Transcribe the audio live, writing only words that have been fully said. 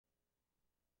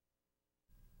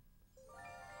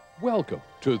Welcome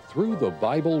to Through the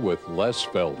Bible with Les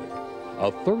Feldick,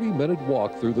 a 30-minute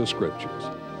walk through the Scriptures,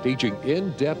 teaching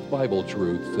in-depth Bible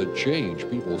truths that change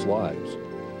people's lives.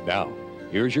 Now,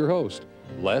 here's your host,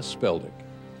 Les Feldick.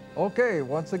 Okay,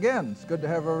 once again, it's good to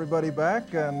have everybody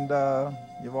back, and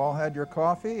you've all had your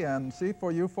coffee, and see,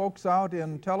 for you folks out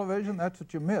in television, that's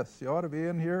what you miss. You ought to be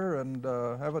in here and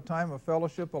have a time of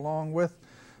fellowship along with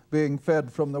being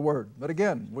fed from the Word. But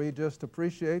again, we just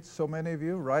appreciate so many of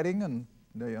you writing and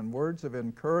words of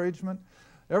encouragement.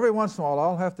 Every once in a while,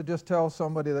 I'll have to just tell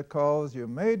somebody that calls, you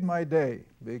made my day,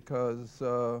 because,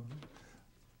 well,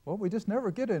 we just never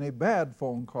get any bad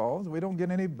phone calls. We don't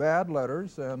get any bad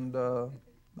letters, and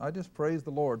I just praise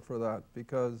the Lord for that,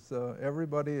 because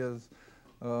everybody is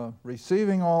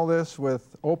receiving all this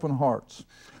with open hearts.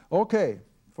 Okay,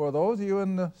 for those of you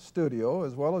in the studio,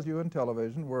 as well as you in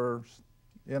television, we're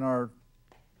in our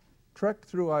trek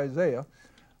through Isaiah.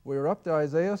 We're up to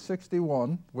Isaiah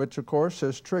 61, which of course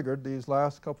has triggered these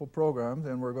last couple programs,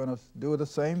 and we're going to do the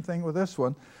same thing with this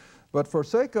one. But for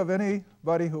sake of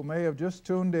anybody who may have just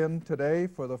tuned in today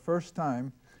for the first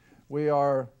time, we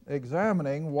are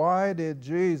examining why did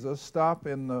Jesus stop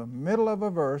in the middle of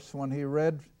a verse when he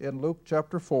read in Luke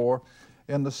chapter 4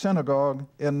 in the synagogue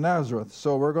in Nazareth.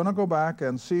 So we're going to go back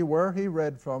and see where he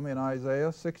read from in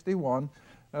Isaiah 61.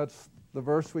 That's the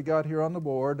verse we got here on the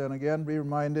board, and again be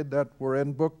reminded that we're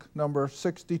in book number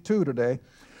 62 today.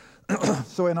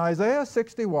 So in Isaiah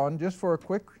 61, just for a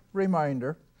quick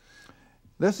reminder,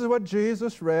 this is what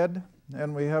Jesus read,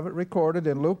 and we have it recorded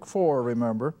in Luke 4,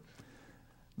 remember.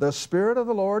 The Spirit of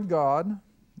the Lord God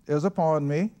is upon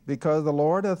me, because the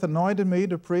Lord hath anointed me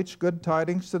to preach good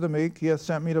tidings to the meek. He hath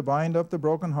sent me to bind up the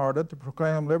brokenhearted, to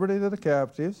proclaim liberty to the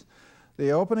captives, the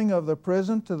opening of the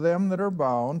prison to them that are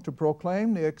bound, to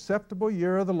proclaim the acceptable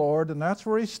year of the Lord. And that's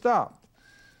where he stopped,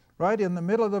 right in the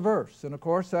middle of the verse. And of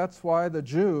course, that's why the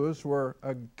Jews were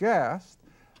aghast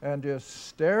and just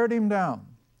stared him down.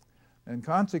 And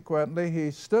consequently,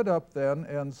 he stood up then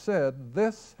and said,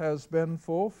 "This has been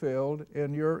fulfilled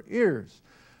in your ears."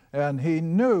 And he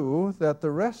knew that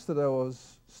the rest of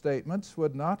those statements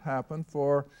would not happen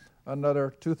for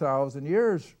another 2,000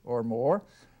 years or more.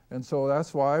 And so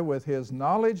that's why, with his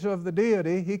knowledge of the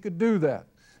deity, he could do that.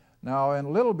 Now, in a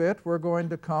little bit, we're going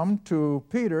to come to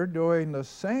Peter doing the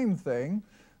same thing,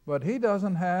 but he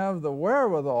doesn't have the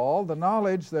wherewithal, the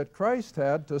knowledge that Christ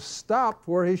had, to stop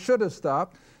where he should have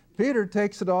stopped. Peter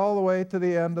takes it all the way to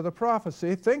the end of the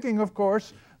prophecy, thinking, of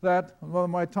course, that, well,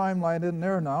 my timeline isn't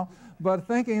there now, but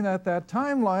thinking that that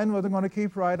timeline was going to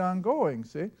keep right on going,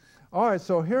 see? All right,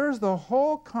 so here's the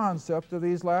whole concept of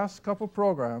these last couple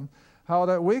programs, how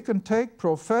that we can take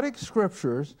prophetic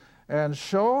scriptures and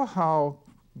show how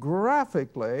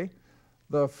graphically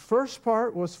the first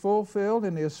part was fulfilled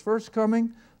in his first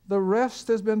coming. The rest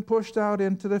has been pushed out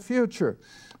into the future.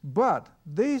 But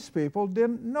these people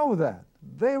didn't know that.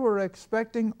 They were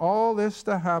expecting all this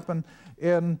to happen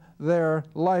in their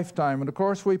lifetime. And of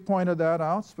course, we pointed that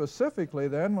out specifically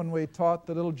then when we taught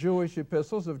the little Jewish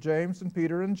epistles of James and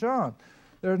Peter and John.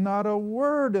 There's not a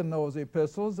word in those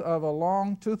epistles of a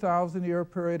long 2,000-year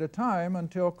period of time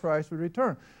until Christ would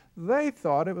return. They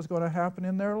thought it was going to happen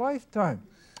in their lifetime.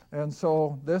 And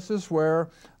so this is where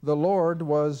the Lord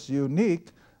was unique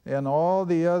in all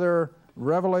the other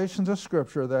revelations of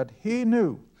Scripture, that he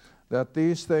knew that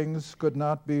these things could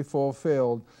not be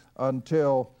fulfilled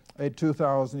until a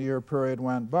 2,000-year period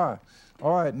went by.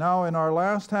 All right, now in our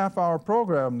last half-hour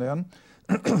program then,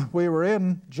 we were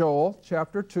in Joel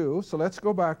chapter 2, so let's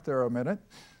go back there a minute,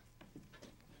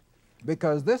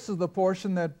 because this is the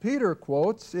portion that Peter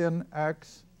quotes in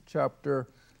Acts chapter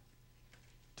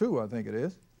 2, I think it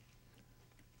is.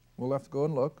 We'll have to go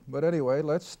and look. But anyway,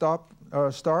 let's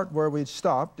start where we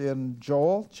stopped in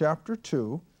Joel chapter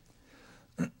 2,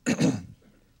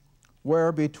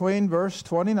 where between verse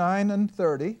 29 and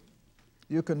 30,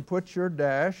 you can put your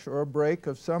dash or a break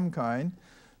of some kind,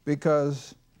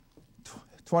 because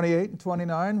 28 and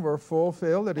 29 were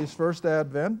fulfilled at his first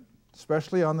advent,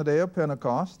 especially on the day of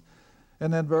Pentecost.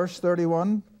 And then verse 30,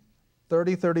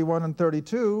 31, and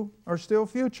 32 are still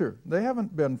future. They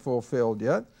haven't been fulfilled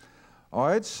yet. All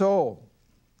right, so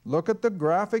look at the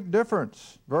graphic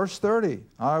difference. Verse 30,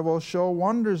 I will show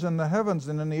wonders in the heavens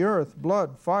and in the earth,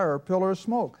 blood, fire, pillar of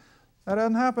smoke. That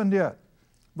hasn't happened yet,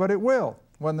 but it will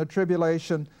when the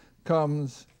tribulation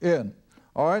comes in.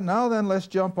 All right, now then let's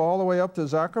jump all the way up to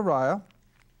Zechariah,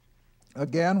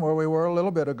 again where we were a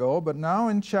little bit ago, but now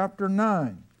in chapter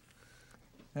 9.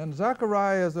 And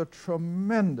Zechariah is a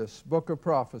tremendous book of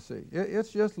prophecy.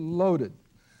 It's just loaded.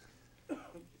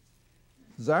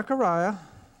 Zechariah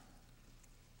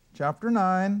chapter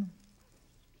 9,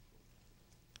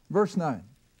 verse 9.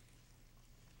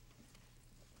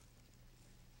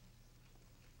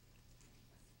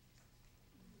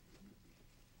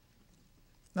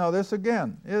 Now this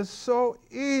again is so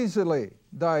easily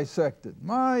dissected.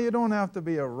 You don't have to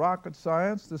be a rocket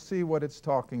science to see what it's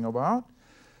talking about.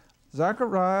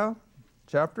 Zechariah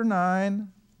chapter 9,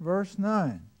 verse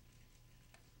 9.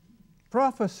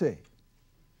 Prophecy,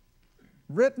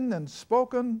 written and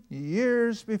spoken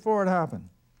years before it happened.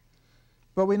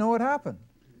 But we know what happened.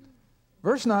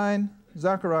 Verse 9,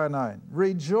 Zechariah 9.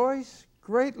 Rejoice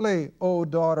greatly, O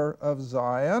daughter of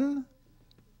Zion.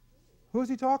 Who's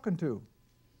he talking to?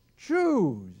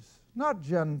 Jews, not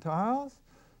Gentiles.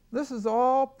 This is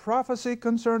all prophecy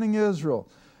concerning Israel.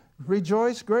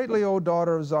 Rejoice greatly, O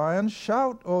daughter of Zion.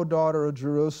 Shout, O daughter of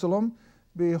Jerusalem.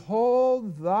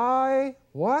 Behold thy,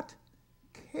 what?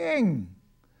 King.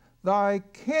 Thy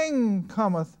king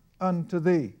cometh unto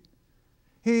thee.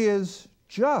 He is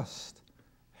just,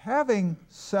 having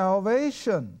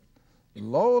salvation,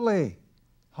 lowly,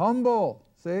 humble.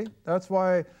 See, that's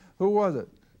why, who was it?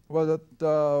 Was it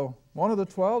one of the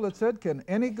 12 that said, can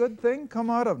any good thing come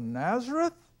out of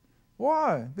Nazareth?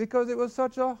 Why? Because it was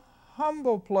such a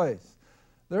humble place.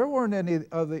 There weren't any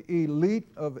of the elite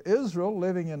of Israel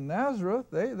living in Nazareth.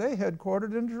 They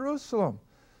headquartered in Jerusalem.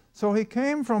 So he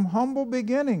came from humble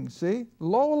beginnings, see,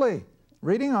 lowly.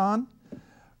 Reading on,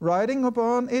 riding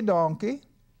upon a donkey,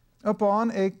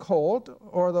 upon a colt,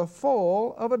 or the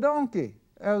foal of a donkey,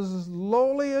 as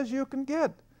lowly as you can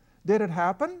get. Did it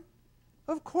happen?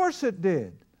 Of course it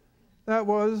did. That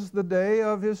was the day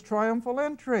of his triumphal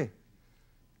entry.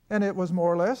 And it was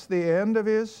more or less the end of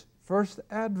his first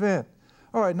advent.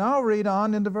 All right, now read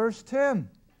on into verse 10.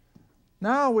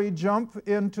 Now we jump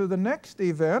into the next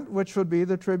event, which would be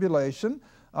the tribulation.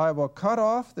 I will cut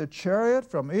off the chariot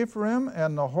from Ephraim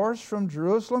and the horse from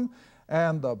Jerusalem,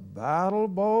 and the battle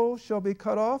bow shall be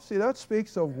cut off. See, that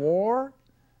speaks of war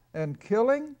and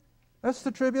killing. That's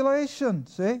the tribulation,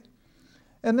 see?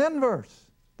 And then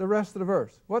the rest of the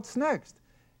verse. What's next?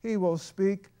 He will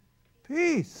speak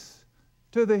peace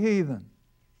to the heathen.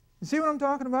 You see what I'm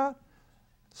talking about?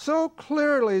 So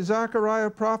clearly Zechariah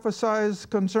prophesies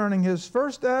concerning his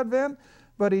first advent,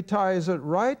 but he ties it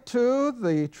right to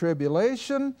the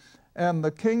tribulation and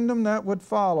the kingdom that would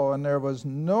follow. And there was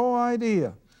no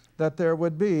idea that there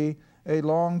would be a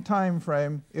long time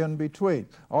frame in between.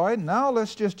 All right, now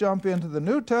let's just jump into the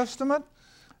New Testament,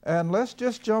 and let's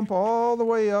just jump all the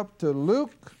way up to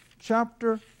Luke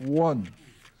chapter 1.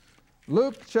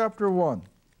 Luke chapter 1.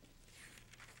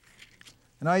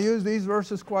 And I use these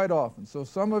verses quite often. So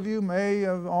some of you may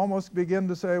have almost begin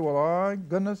to say, well, oh,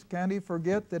 goodness, can't he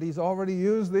forget that he's already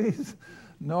used these?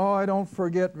 No, I don't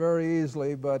forget very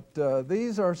easily, but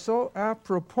these are so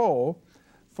apropos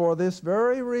for this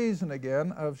very reason,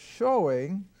 again, of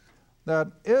showing that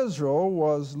Israel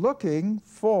was looking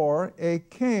for a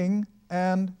king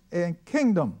and a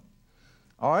kingdom.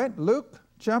 All right, Luke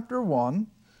chapter 1,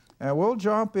 and we'll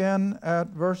jump in at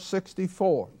verse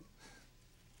 64.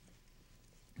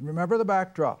 Remember the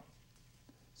backdrop.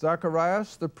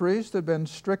 Zacharias, the priest, had been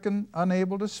stricken,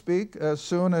 unable to speak as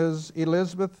soon as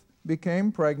Elizabeth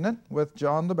became pregnant with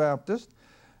John the Baptist.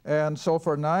 And so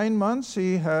for 9 months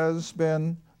he has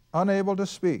been unable to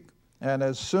speak. And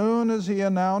as soon as he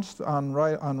announced on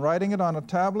writing it on a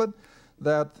tablet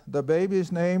that the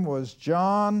baby's name was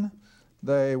John,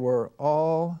 they were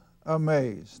all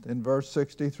amazed in verse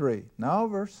 63. Now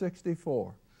verse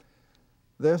 64.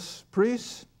 This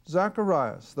priest,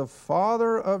 Zacharias, the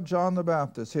father of John the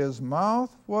Baptist, his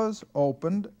mouth was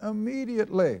opened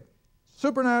immediately,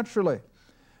 supernaturally,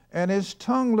 and his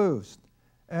tongue loosed,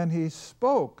 and he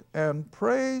spoke and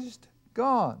praised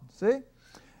God. See?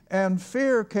 And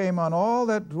fear came on all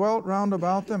that dwelt round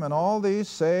about them, and all these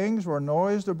sayings were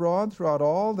noised abroad throughout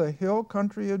all the hill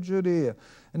country of Judea.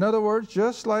 In other words,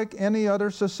 just like any other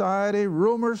society,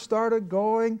 rumors started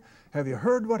going. Have you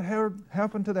heard what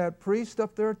happened to that priest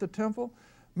up there at the temple?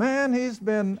 Man, he's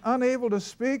been unable to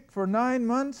speak for 9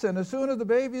 months, and as soon as the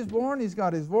baby's born, he's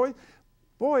got his voice.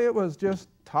 Boy, it was just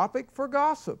topic for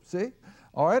gossip, see?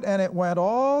 All right, and it went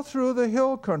all through the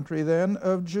hill country then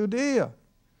of Judea.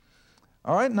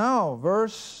 All right, now,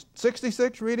 verse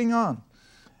 66, reading on.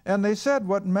 And they said,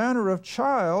 what manner of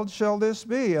child shall this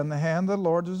be? And the hand of the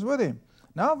Lord is with him.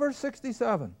 Now, verse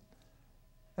 67.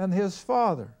 And his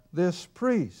father, this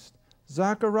priest,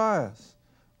 Zacharias,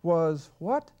 was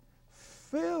what?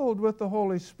 Filled with the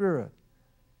Holy Spirit.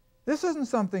 This isn't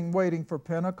something waiting for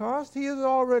Pentecost. He has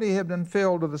already been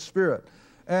filled with the Spirit.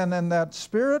 And in that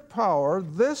Spirit power,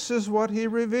 this is what he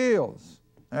reveals.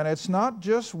 And it's not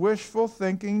just wishful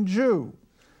thinking Jew.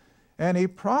 And he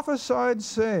prophesied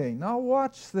saying, now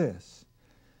watch this.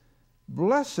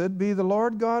 Blessed be the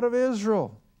Lord God of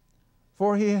Israel,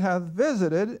 For he hath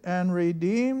visited and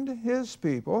redeemed his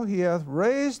people. He hath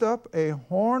raised up a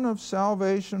horn of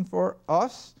salvation for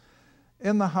us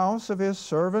in the house of his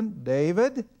servant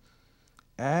David,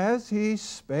 as he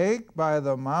spake by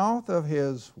the mouth of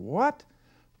his what?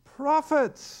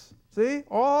 Prophets. See,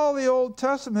 all the Old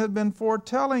Testament had been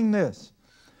foretelling this.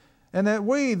 And that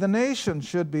we, the nation,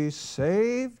 should be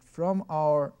saved from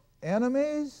our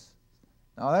enemies.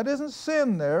 Now that isn't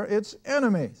sin there, it's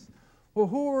enemies. Well,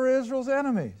 who were Israel's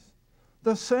enemies?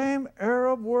 The same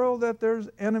Arab world that there's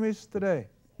enemies today.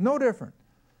 No different.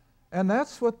 And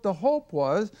that's what the hope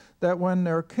was, that when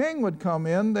their king would come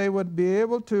in, they would be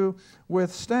able to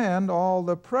withstand all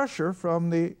the pressure from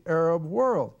the Arab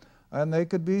world. And they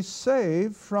could be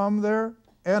saved from their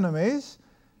enemies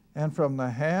and from the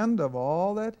hand of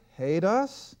all that hate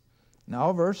us.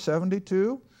 Now verse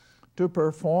 72, to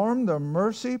perform the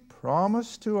mercy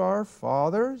promised to our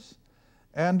fathers,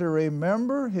 and to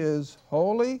remember his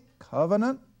holy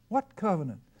covenant. What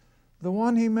covenant? The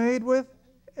one he made with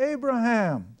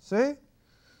Abraham. See?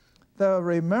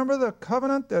 Remember the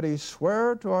covenant that he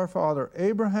swore to our father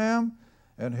Abraham.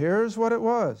 And here's what it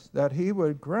was, that he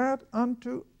would grant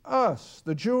unto us,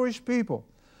 the Jewish people,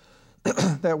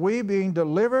 that we, being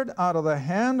delivered out of the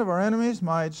hand of our enemies,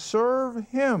 might serve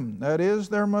him, that is,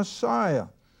 their Messiah,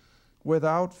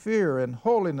 without fear, in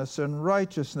holiness and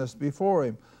righteousness before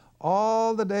him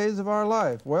all the days of our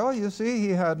life. Well, you see, he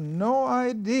had no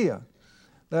idea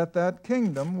that that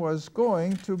kingdom was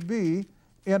going to be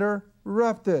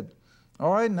interrupted.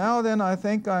 All right, now then I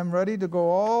think I'm ready to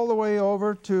go all the way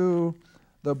over to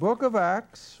the book of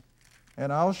Acts,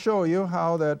 and I'll show you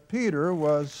how that Peter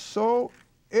was so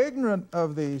ignorant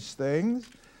of these things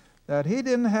that he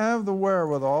didn't have the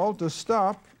wherewithal to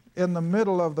stop in the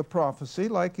middle of the prophecy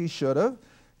like he should have,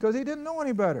 because he didn't know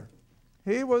any better.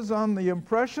 He was on the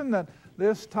impression that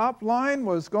this top line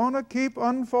was going to keep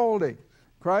unfolding.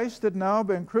 Christ had now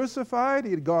been crucified,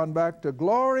 he had gone back to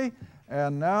glory,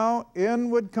 and now in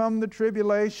would come the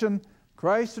tribulation,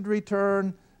 Christ would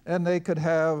return, and they could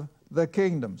have the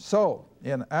kingdom. So,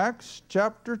 in Acts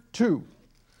chapter 2,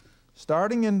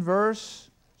 starting in verse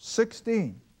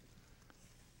 16,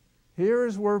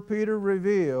 here's where Peter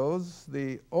reveals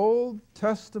the Old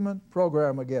Testament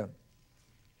program again.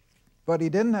 But he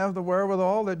didn't have the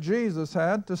wherewithal that Jesus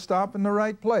had to stop in the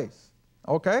right place.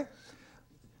 Okay?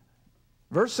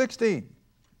 Verse 16.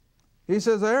 He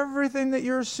says, everything that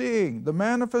you're seeing, the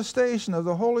manifestation of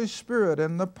the Holy Spirit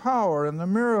and the power and the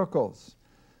miracles,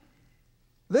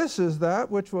 this is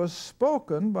that which was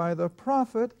spoken by the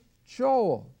prophet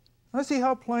Joel. Now see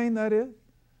how plain that is?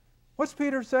 What's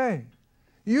Peter saying?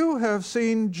 You have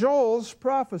seen Joel's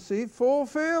prophecy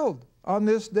fulfilled on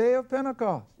this day of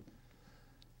Pentecost.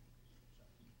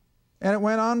 And it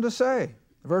went on to say,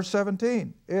 verse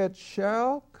 17, it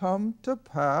shall come to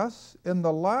pass in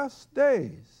the last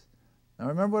days. Now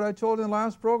remember what I told you in the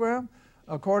last program?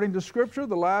 According to Scripture,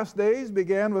 the last days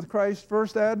began with Christ's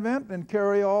first advent and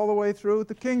carry all the way through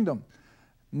the kingdom.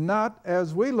 Not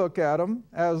as we look at them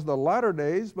as the latter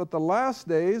days, but the last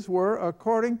days were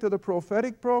according to the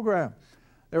prophetic program.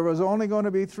 There was only going to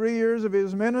be 3 years of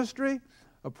his ministry,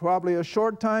 probably a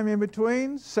short time in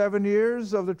between, 7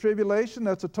 years of the tribulation.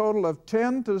 That's a total of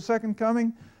 10 to the second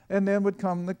coming, and then would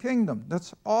come the kingdom.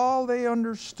 That's all they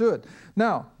understood.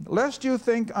 Now, lest you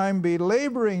think I'm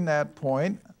belaboring that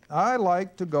point, I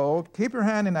like to go, keep your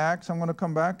hand in Acts, I'm going to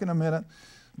come back in a minute,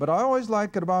 but I always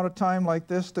like at about a time like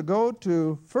this to go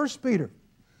to 1 Peter.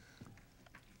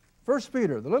 1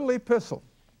 Peter, the little epistle,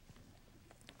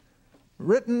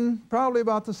 written probably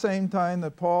about the same time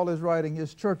that Paul is writing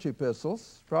his church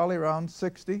epistles, probably around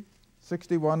 60,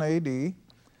 61 A.D.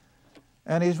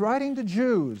 And he's writing to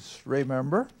Jews,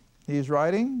 remember. He's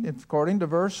writing, according to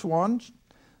verse 1,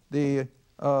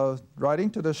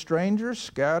 writing to the strangers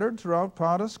scattered throughout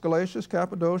Pontus, Galatia,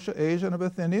 Cappadocia, Asia, and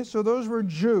Bithynia. So those were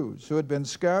Jews who had been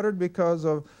scattered because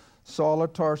of Saul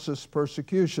of Tarsus'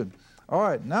 persecution. All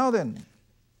right, now then,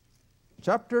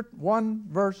 chapter 1,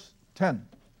 verse 10.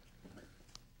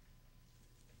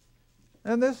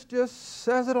 And this just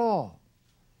says it all.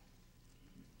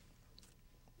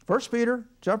 1 Peter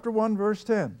chapter 1, verse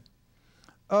 10.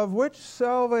 Of which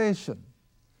salvation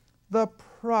the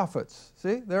prophets,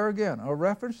 see, there again, a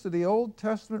reference to the Old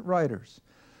Testament writers,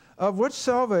 of which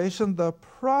salvation the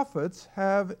prophets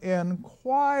have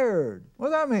inquired. What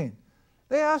does that mean?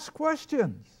 They asked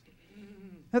questions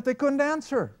that they couldn't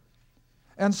answer.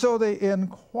 And so they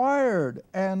inquired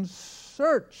and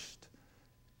searched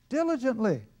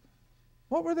diligently.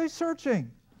 What were they searching?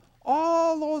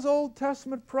 All those Old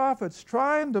Testament prophets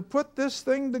trying to put this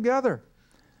thing together.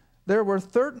 There were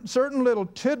certain little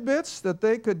tidbits that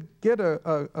they could get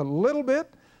a little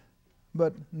bit,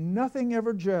 but nothing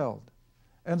ever gelled.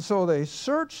 And so they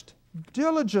searched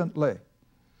diligently,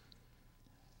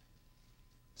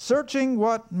 searching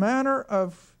what manner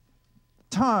of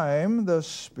time the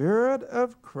Spirit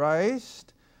of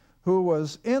Christ, who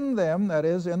was in them, that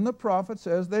is, in the prophets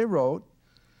as they wrote,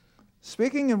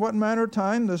 speaking in what manner of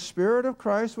time the Spirit of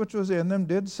Christ which was in them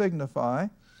did signify,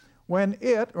 when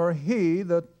it, or He,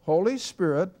 the Holy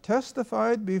Spirit,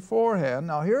 testified beforehand.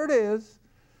 Now here it is.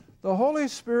 The Holy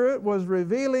Spirit was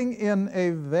revealing in a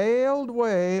veiled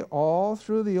way all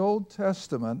through the Old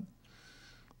Testament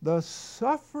the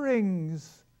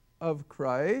sufferings of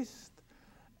Christ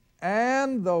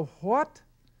and the what?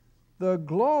 The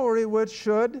glory which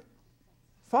should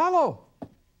follow.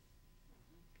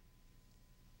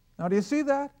 Now do you see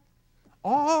that?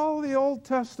 All the Old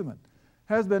Testament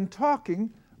has been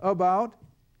talking about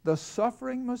the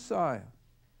suffering Messiah.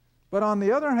 But on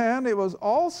the other hand, it was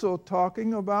also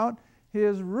talking about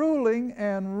His ruling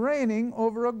and reigning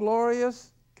over a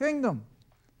glorious kingdom.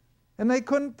 And they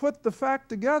couldn't put the fact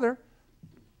together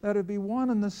that it would be one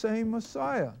and the same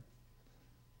Messiah.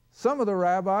 Some of the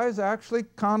rabbis actually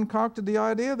concocted the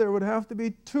idea there would have to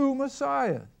be two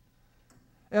Messiahs.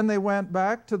 And they went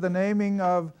back to the naming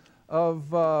of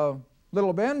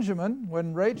little Benjamin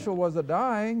when Rachel was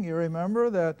a-dying. You remember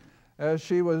that as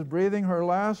she was breathing her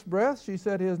last breath, she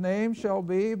said, "His name shall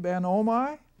be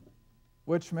Ben-Omai,"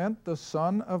 which meant the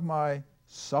son of my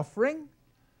suffering.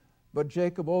 But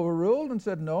Jacob overruled and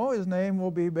said, no, his name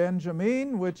will be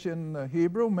Benjamin, which in the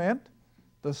Hebrew meant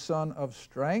the son of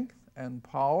strength and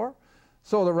power.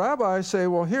 So the rabbis say,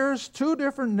 well, here's two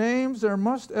different names. There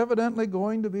must evidently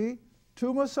going to be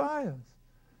two Messiahs,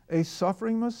 a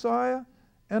suffering Messiah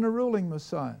and a ruling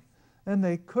Messiah. And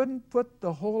they couldn't put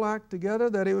the whole act together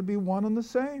that He would be one and the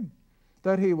same,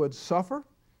 that He would suffer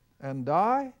and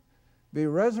die, be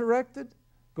resurrected,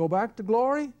 go back to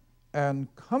glory,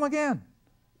 and come again.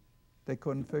 They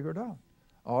couldn't figure it out.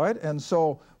 All right, and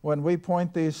so when we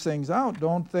point these things out,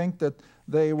 don't think that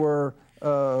they were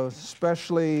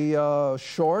especially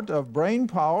short of brain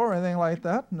power or anything like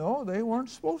that. No, they weren't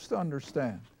supposed to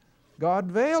understand. God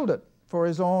veiled it for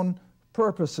His own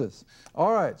purposes.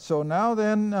 All right, so now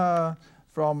then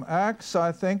from Acts,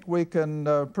 I think we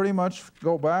can pretty much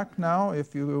go back now,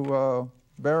 if you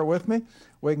bear with me.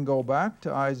 We can go back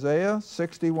to Isaiah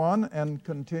 61 and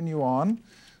continue on.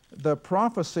 The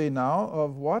prophecy now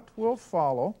of what will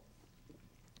follow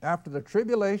after the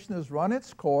tribulation has run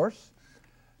its course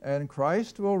and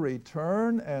Christ will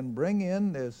return and bring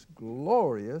in this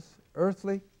glorious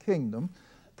earthly kingdom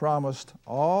promised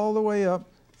all the way up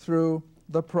through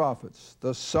the prophets.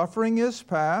 The suffering is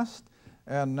past,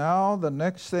 and now the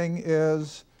next thing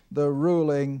is the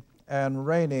ruling and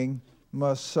reigning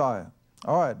Messiah.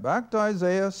 All right, back to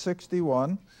Isaiah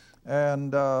 61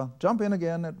 and jump in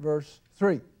again at verse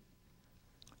 3.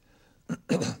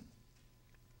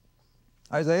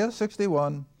 Isaiah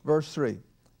 61, verse 3.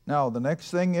 Now the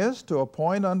next thing is to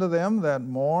appoint unto them that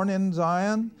mourn in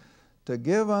Zion, to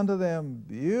give unto them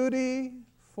beauty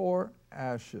for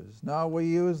ashes. Now we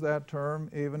use that term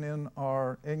even in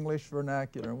our English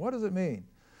vernacular. And what does it mean?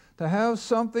 To have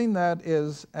something that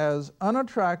is as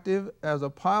unattractive as a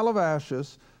pile of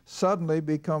ashes suddenly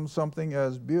becomes something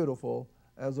as beautiful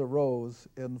as a rose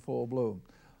in full bloom.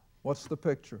 What's the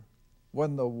picture?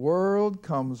 When the world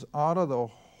comes out of the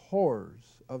horrors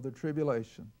of the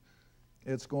tribulation,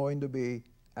 it's going to be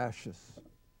ashes.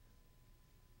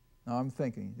 Now I'm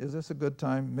thinking, is this a good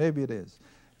time? Maybe it is.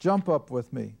 Jump up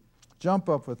with me. Jump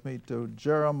up with me to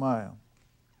Jeremiah.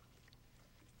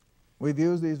 We've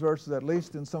used these verses at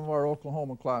least in some of our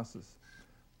Oklahoma classes.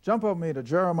 Jump up with me to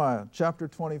Jeremiah chapter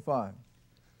 25.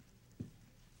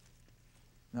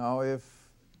 Now if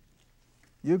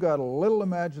you got a little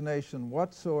imagination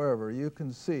whatsoever, you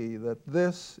can see that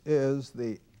this is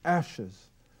the ashes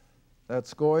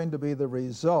that's going to be the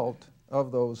result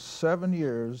of those 7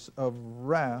 years of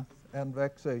wrath and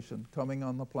vexation coming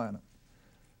on the planet.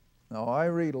 Now, I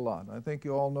read a lot. I think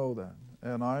you all know that.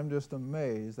 And I'm just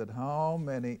amazed at how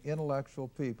many intellectual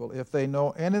people, if they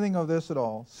know anything of this at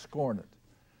all, scorn it.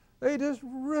 They just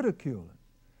ridicule it.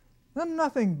 Then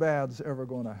nothing bad's ever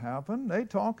going to happen. They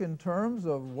talk in terms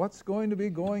of what's going to be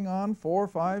going on 400,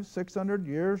 500, 600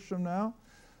 years from now.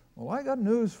 Well, I got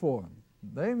news for them.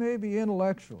 They may be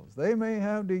intellectuals. They may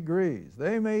have degrees.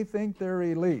 They may think they're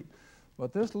elite.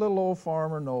 But this little old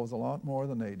farmer knows a lot more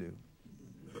than they do.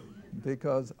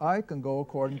 Because I can go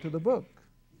according to the book.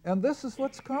 And this is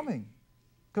what's coming.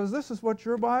 Because this is what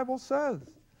your Bible says.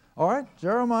 All right,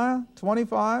 Jeremiah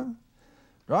 25,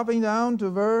 dropping down to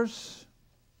verse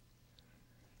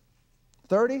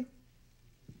 30.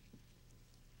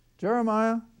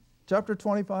 Jeremiah chapter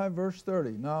 25, verse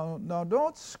 30. Now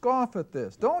don't scoff at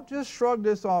this. Don't just shrug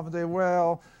this off and say,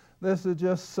 well, this is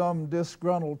just some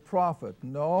disgruntled prophet.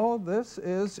 No, this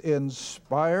is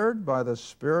inspired by the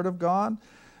Spirit of God.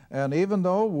 And even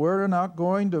though we're not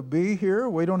going to be here,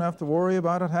 we don't have to worry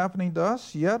about it happening to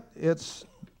us, yet it's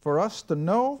for us to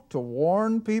know, to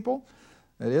warn people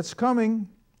that it's coming.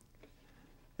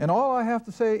 And all I have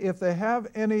to say, if they have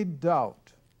any doubt,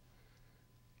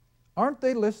 aren't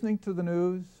they listening to the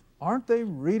news? Aren't they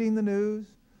reading the news?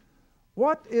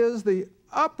 What is the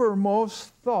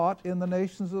uppermost thought in the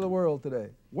nations of the world today?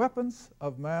 Weapons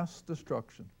of mass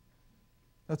destruction.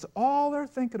 That's all they're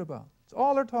thinking about. It's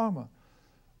all they're talking about.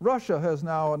 Russia has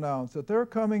now announced that they're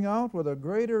coming out with a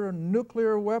greater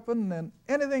nuclear weapon than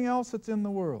anything else that's in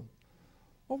the world.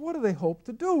 Well, what do they hope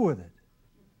to do with it?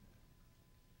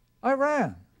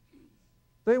 Iran.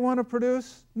 They want to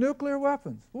produce nuclear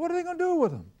weapons. What are they going to do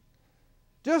with them?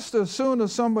 Just as soon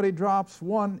as somebody drops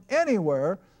one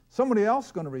anywhere, somebody else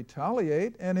is going to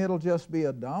retaliate, and it'll just be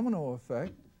a domino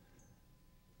effect.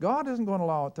 God isn't going to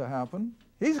allow it to happen.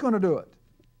 He's going to do it.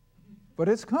 But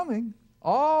it's coming.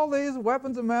 All these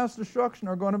weapons of mass destruction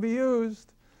are going to be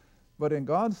used. But in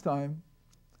God's time,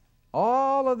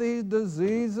 all of these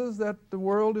diseases that the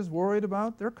world is worried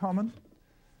about, they're coming.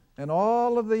 And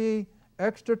all of the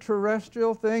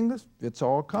extraterrestrial things, it's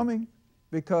all coming.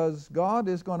 Because God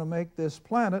is going to make this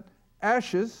planet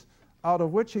ashes out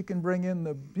of which He can bring in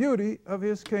the beauty of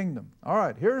His kingdom. All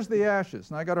right, here's the ashes,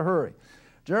 and I got to hurry.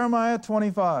 Jeremiah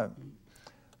 25,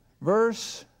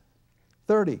 verse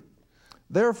 30.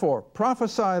 Therefore,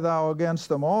 prophesy thou against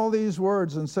them all these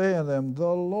words, and say unto them, the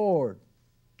Lord,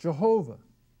 Jehovah,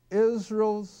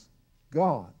 Israel's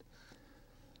God,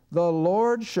 the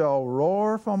Lord shall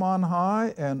roar from on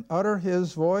high and utter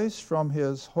His voice from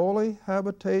His holy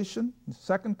habitation.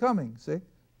 Second coming, see,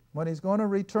 when He's going to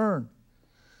return.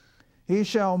 He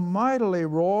shall mightily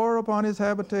roar upon His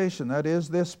habitation, that is,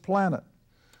 this planet.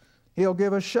 He'll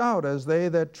give a shout as they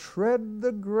that tread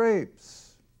the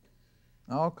grapes.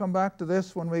 I'll come back to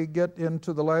this when we get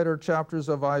into the later chapters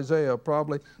of Isaiah,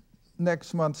 probably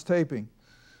next month's taping.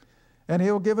 And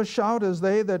He'll give a shout as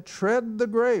they that tread the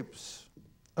grapes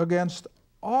against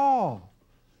all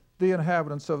the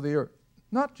inhabitants of the earth.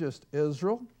 Not just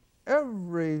Israel.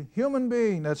 Every human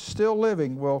being that's still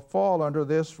living will fall under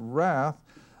this wrath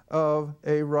of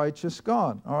a righteous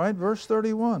God. All right, verse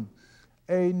 31.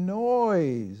 A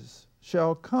noise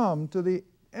shall come to the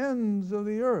ends of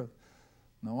the earth.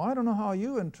 Now, I don't know how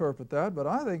you interpret that, but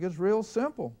I think it's real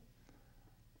simple.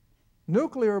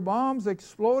 Nuclear bombs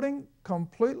exploding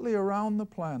completely around the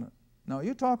planet. Now,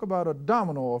 you talk about a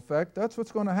domino effect. That's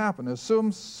what's going to happen. As soon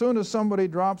as somebody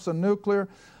drops a nuclear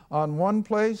on one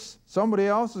place, somebody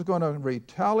else is going to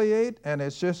retaliate, and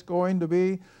it's just going to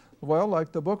be, well,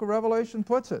 like the book of Revelation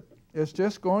puts it, it's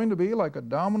just going to be like a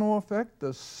domino effect.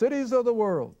 The cities of the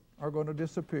world are going to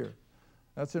disappear.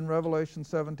 That's in Revelation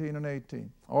 17 and 18.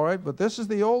 All right, but this is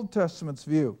the Old Testament's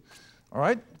view. All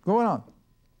right, going on.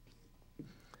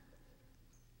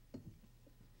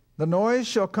 The noise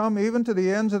shall come even to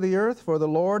the ends of the earth, for the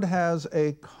Lord has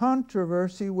a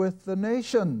controversy with the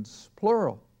nations,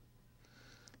 plural.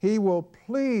 He will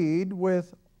plead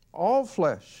with all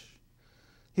flesh.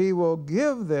 He will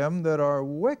give them that are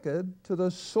wicked to the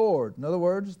sword. In other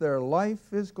words, their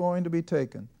life is going to be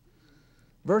taken.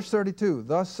 Verse 32,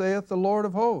 thus saith the Lord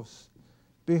of hosts,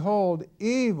 behold,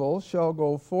 evil shall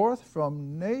go forth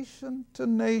from nation to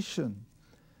nation,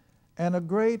 and a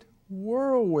great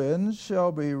whirlwind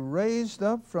shall be raised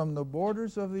up from the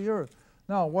borders of the earth.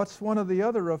 Now, what's one of the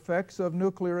other effects of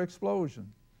nuclear explosion?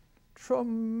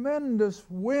 Tremendous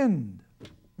wind.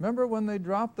 Remember when they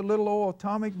dropped the little old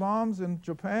atomic bombs in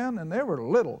Japan? And they were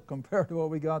little compared to what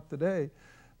we got today.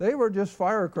 They were just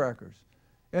firecrackers.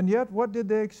 And yet, what did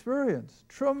they experience?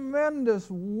 Tremendous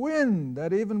wind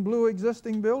that even blew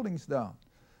existing buildings down.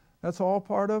 That's all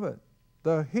part of it.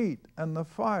 The heat and the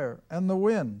fire and the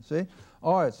wind, see?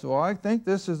 All right, so I think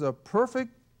this is a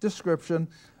perfect description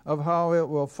of how it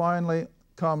will finally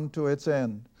come to its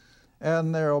end.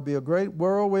 And there will be a great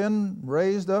whirlwind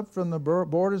raised up from the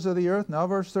borders of the earth. Now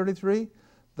verse 33,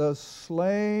 the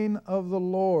slain of the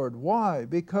Lord. Why?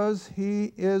 Because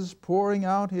He is pouring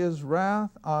out His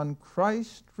wrath on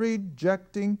Christ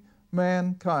rejecting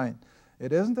mankind.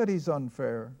 It isn't that He's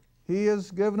unfair. He has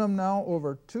given them now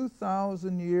over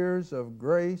 2,000 years of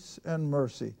grace and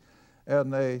mercy,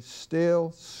 and they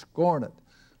still scorn it.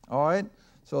 All right?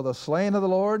 So the slain of the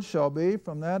Lord shall be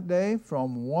from that day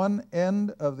from one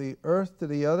end of the earth to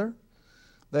the other.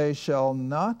 They shall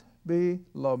not be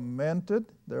lamented.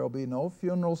 There will be no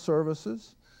funeral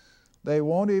services. They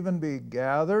won't even be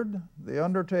gathered. The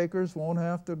undertakers won't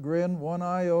have to grin one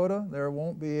iota. There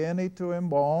won't be any to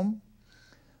embalm.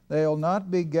 They'll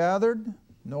not be gathered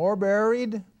nor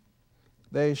buried.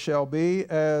 They shall be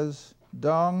as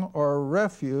dung or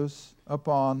refuse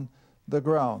upon the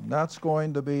ground. That's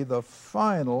going to be the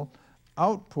final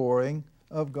outpouring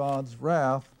of God's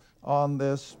wrath on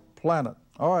this planet.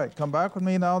 All right, come back with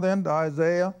me now then to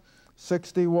Isaiah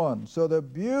 61. So the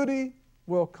beauty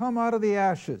will come out of the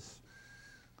ashes.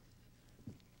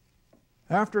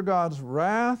 After God's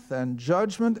wrath and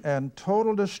judgment and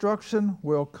total destruction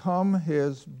will come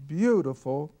His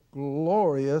beautiful,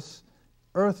 glorious,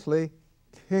 earthly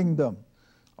kingdom.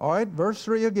 All right, verse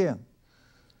 3 again.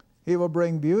 He will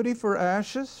bring beauty for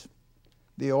ashes,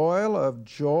 the oil of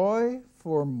joy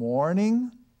for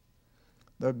mourning,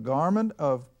 the garment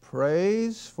of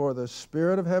praise for the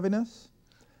spirit of heaviness,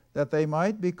 that they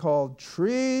might be called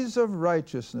trees of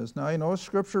righteousness. Now, you know,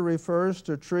 Scripture refers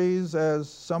to trees as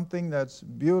something that's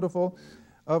beautiful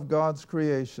of God's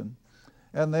creation.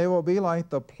 And they will be like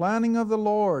the planting of the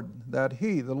Lord, that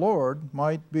He, the Lord,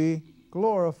 might be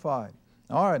glorified.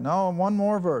 All right, now one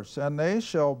more verse. And they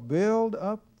shall build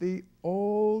up the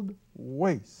old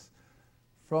wastes.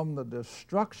 From the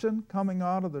destruction coming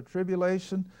out of the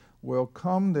tribulation will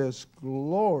come this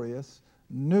glorious,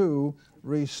 new,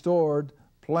 restored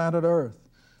planet earth.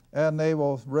 And they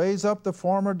will raise up the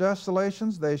former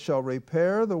desolations. They shall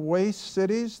repair the waste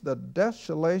cities, the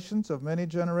desolations of many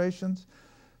generations.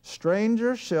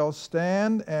 Strangers shall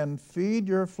stand and feed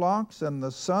your flocks, and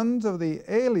the sons of the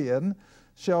alien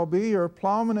shall be your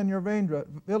plowmen and your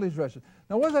village dressers.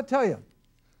 Now, what does that tell you?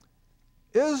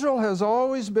 Israel has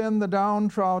always been the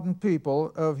downtrodden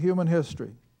people of human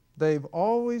history. They've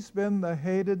always been the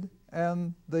hated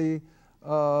and the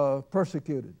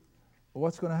persecuted. But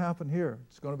what's going to happen here?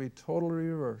 It's going to be totally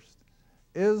reversed.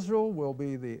 Israel will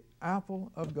be the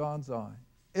apple of God's eye.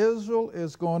 Israel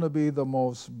is going to be the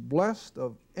most blessed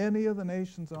of any of the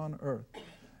nations on earth.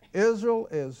 Israel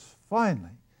is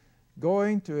finally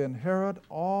going to inherit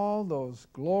all those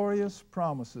glorious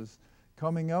promises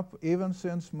coming up even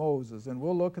since Moses, and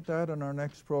we'll look at that in our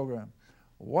next program.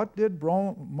 What did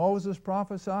Moses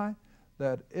prophesy?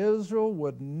 That Israel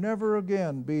would never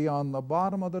again be on the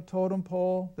bottom of the totem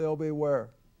pole. They'll be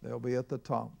where? They'll be at the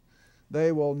top.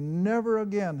 They will never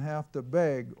again have to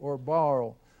beg or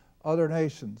borrow other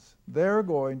nations. They're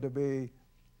going to be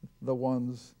the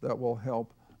ones that will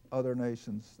help other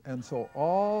nations. And so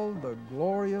all the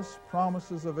glorious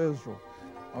promises of Israel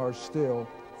are still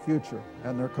future,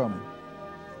 and they're coming.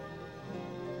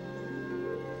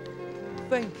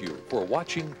 Thank you for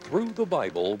watching Through the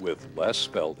Bible with Les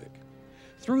Feldick.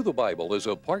 Through the Bible is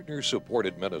a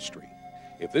partner-supported ministry.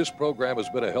 If this program has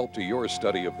been a help to your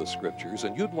study of the Scriptures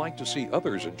and you'd like to see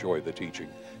others enjoy the teaching,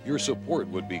 your support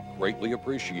would be greatly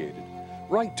appreciated.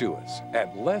 Write to us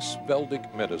at Les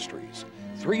Feldick Ministries,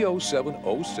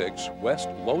 30706 West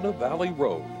Lona Valley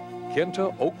Road,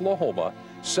 Kinta, Oklahoma,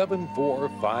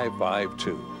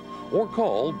 74552. Or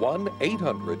call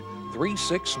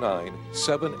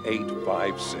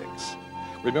 1-800-369-7856.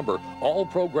 Remember, all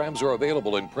programs are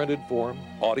available in printed form,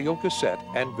 audio cassette,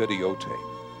 and videotape.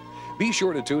 Be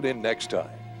sure to tune in next time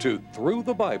to Through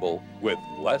the Bible with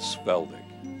Les Feldick.